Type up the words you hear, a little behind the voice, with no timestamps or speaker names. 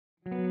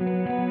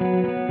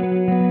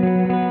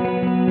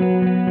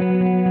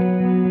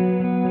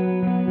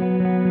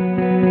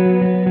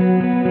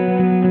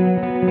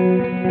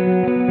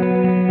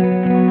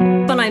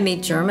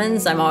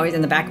Germans, I'm always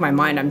in the back of my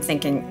mind, I'm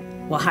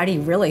thinking, well, how do you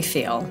really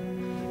feel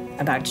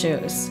about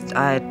Jews?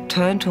 I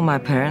turned to my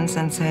parents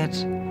and said,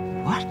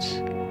 what?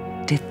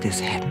 Did this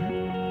happen?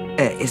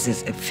 Is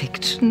this a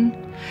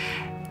fiction?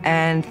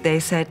 And they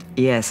said,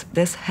 yes,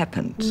 this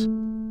happened.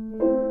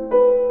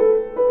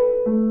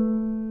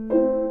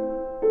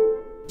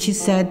 She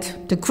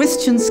said, the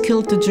Christians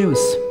killed the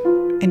Jews,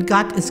 and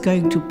God is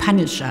going to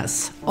punish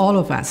us, all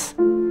of us.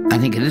 I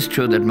think it is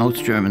true that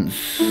most Germans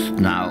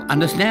now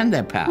understand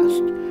their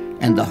past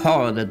and the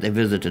horror that they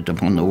visited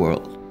upon the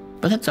world.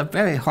 But that's a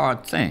very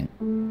hard thing.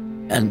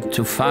 And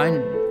to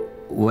find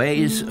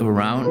ways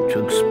around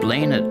to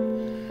explain it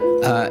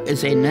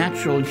is a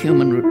natural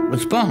human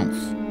response.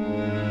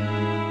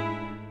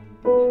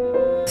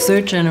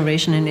 Third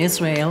generation in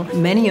Israel,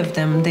 many of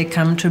them, they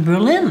come to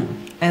Berlin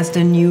as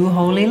the new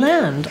Holy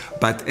Land.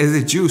 But as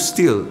a Jew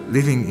still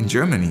living in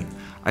Germany,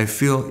 I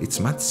feel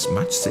it's much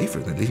safer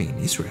than living in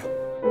Israel.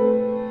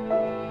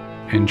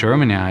 In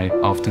Germany, I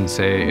often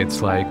say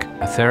it's like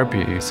a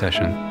therapy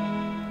session.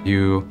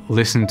 You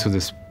listen to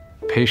this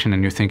patient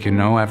and you think you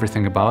know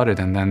everything about it,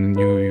 and then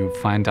you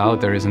find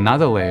out there is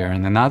another layer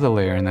and another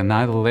layer and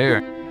another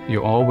layer.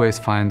 You always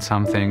find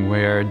something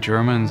where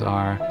Germans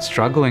are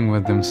struggling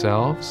with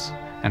themselves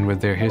and with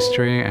their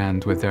history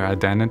and with their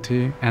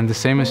identity. And the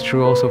same is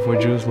true also for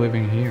Jews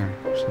living here.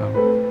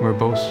 So we're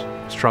both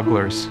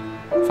strugglers,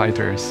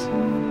 fighters.